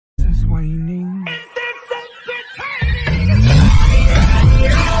entertaining.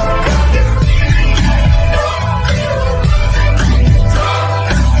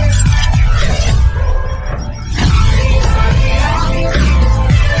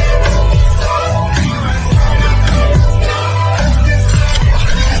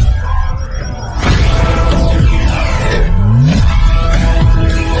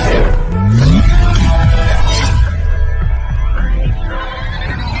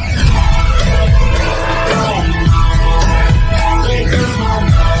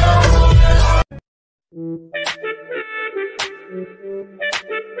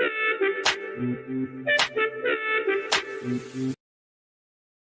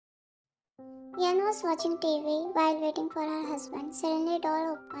 Yeon was watching TV while waiting for her husband. Suddenly,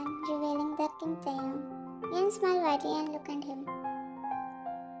 door opened, revealing the King Taehyung. Yeon smiled widely and looked at him.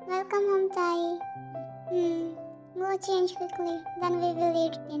 Welcome home, Tae. Go change quickly, then we will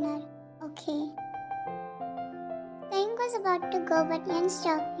eat dinner. Okay. Taehyung was about to go, but Yeon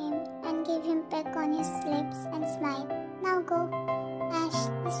stopped him and gave him a peck on his lips and smiled. Now go, Ash,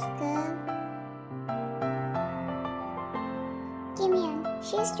 this girl. Kim Yeon.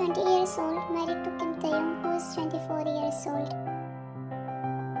 She is 20 years old, married to Kim Taehyung, who is 24 years old.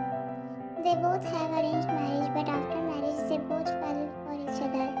 They both have arranged marriage, but after marriage, they both fell for each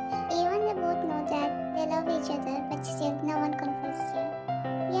other. Even they both know that they love each other, but still, no one confessed yet.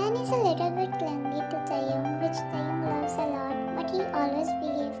 Yeon is a little bit clingy to Taehyung, which Taehyung loves a lot, but he always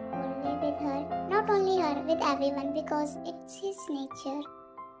behaves coolly with her. Not only her, with everyone, because it's his nature.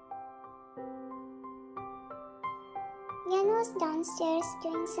 Yeon was downstairs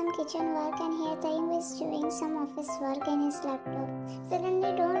doing some kitchen work and here Taehyung was doing some office work in his laptop.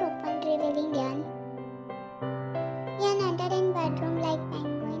 Suddenly door opened, revealing Yeon. Yeon entered in bedroom like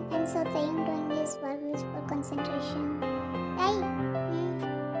penguin and saw Taehyung doing his work with full concentration. Tae,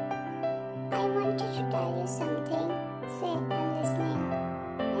 I wanted to tell you something. Say, I'm listening.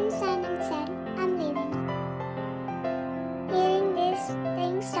 Yeon sighed and said, I'm leaving. Hearing this,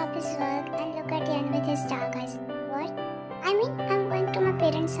 Taehyung stopped his work and looked at Yeon with his dark eyes. What? I mean, I'm going to my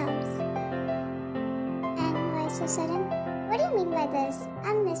parents' house. And why so sudden? What do you mean by this?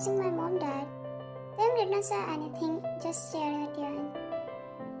 I'm missing my mom, Dad. Taehyung did not say anything, just stared at Yeon.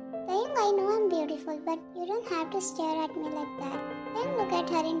 Taehyung, I know I'm beautiful, but you don't have to stare at me like that. Taehyung looked at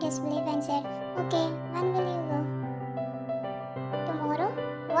her in disbelief and said, Okay, when will you go? Tomorrow?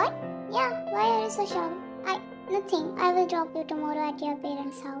 What? Yeah, why are you so shocked? Nothing. I will drop you tomorrow at your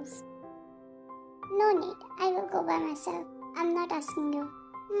parents' house. No need. I will go by myself. I'm not asking you.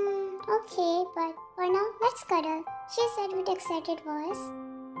 Okay, but for now, let's cuddle, she said with excited voice.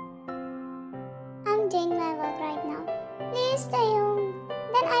 I'm doing my work right now. Please, Taehyung.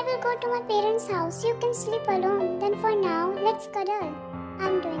 Then I will go to my parents' house. You can sleep alone. Then for now, let's cuddle.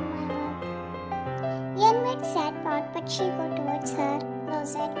 I'm doing my work. Yeon made sad part, but she go towards her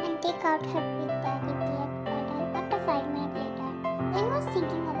closet and take out her big daddy beard bottle. After 5 minutes later, Yeon was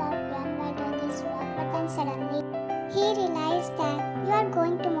thinking about Yeon while doing his work, but then suddenly he realized that you are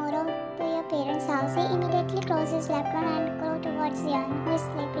going tomorrow to your parents' house. He immediately closed his laptop and go towards Yeon, who is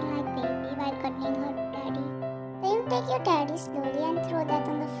sleeping like baby while cuddling her daddy. Then take your daddy slowly and throw that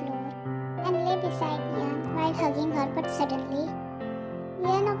on the floor and lay beside Yeon while hugging her. But suddenly,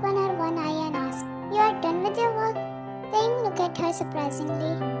 Yeon opened her one eye and asked, You are done with your work? Taehyung looked at her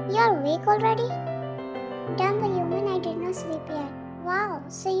surprisingly. You are awake already? Dumb human, I did not sleep yet. Wow,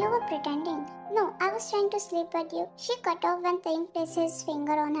 so you were pretending. No, I was trying to sleep but you. She cut off when Taehyung placed his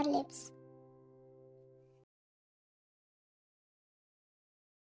finger on her lips.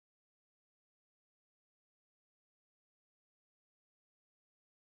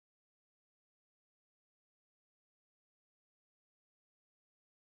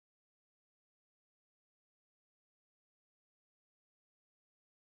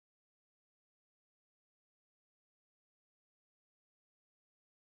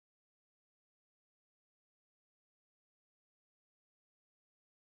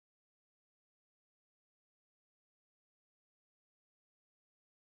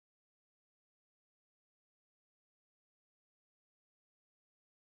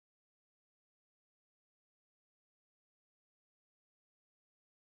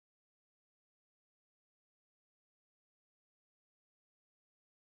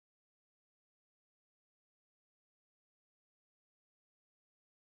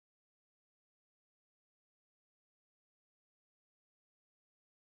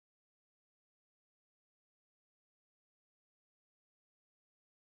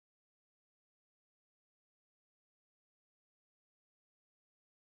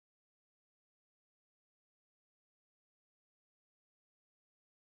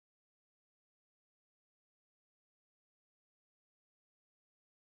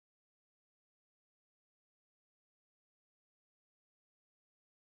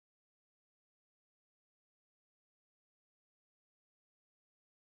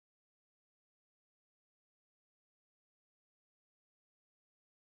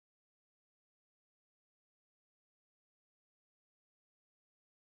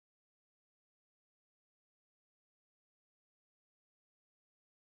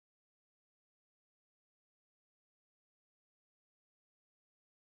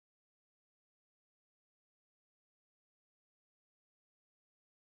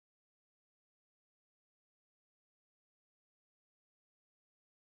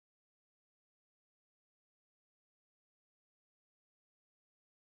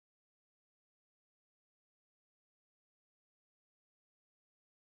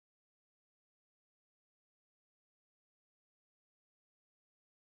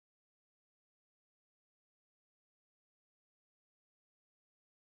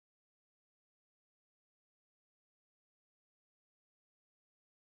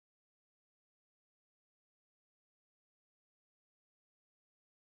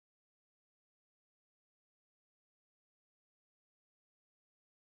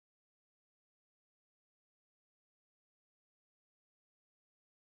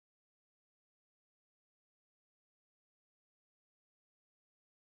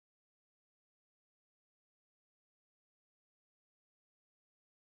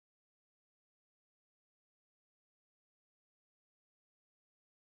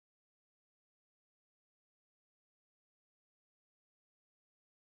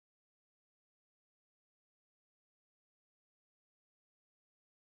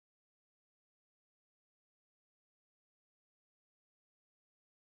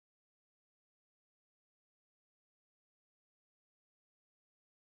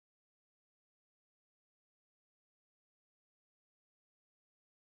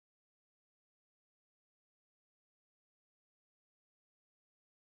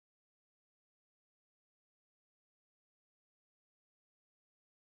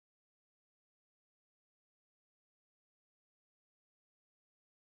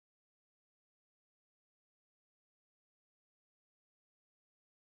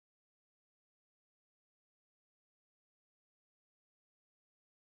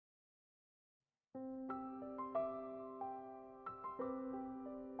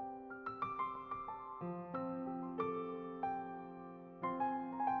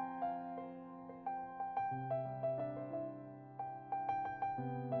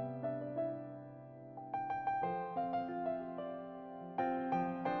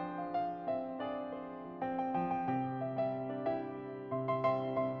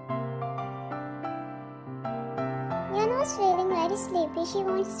 was feeling very sleepy. She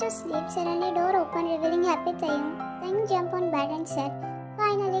wants to sleep. Suddenly door opened, revealing happy Taehyung. Taehyung jumped on bed and said,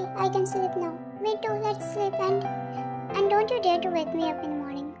 "Finally, I can sleep now." "Me too, let's sleep and don't you dare to wake me up in the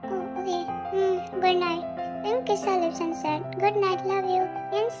morning." "Oh, okay. Good night." Taehyung kissed her lips and said, "Good night, love you."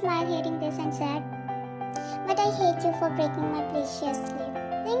 Young smiled hearing this and said, "But I hate you for breaking my precious sleep."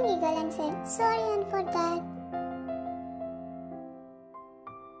 Taehyung giggled and said, "Sorry, and for that."